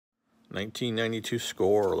1992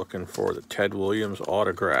 score, looking for the Ted Williams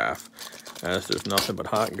autograph, as there's nothing but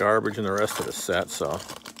hot garbage in the rest of the set, so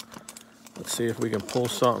let's see if we can pull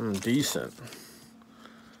something decent,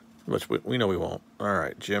 which we know we won't. All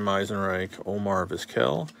right, Jim Eisenreich, Omar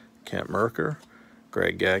Vizquel, Kent Mercker,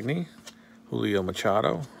 Greg Gagne, Julio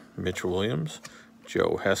Machado, Mitch Williams,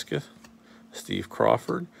 Joe Hesketh, Steve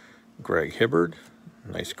Crawford, Greg Hibbard,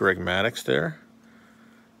 nice Greg Maddux there,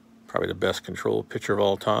 probably the best control pitcher of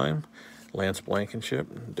all time, Lance Blankenship,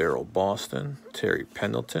 Darrell Boston, Terry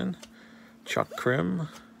Pendleton, Chuck Krim,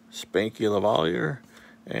 Spanky Lavalier,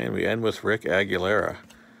 and we end with Rick Aguilera.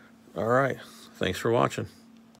 All right, thanks for watching.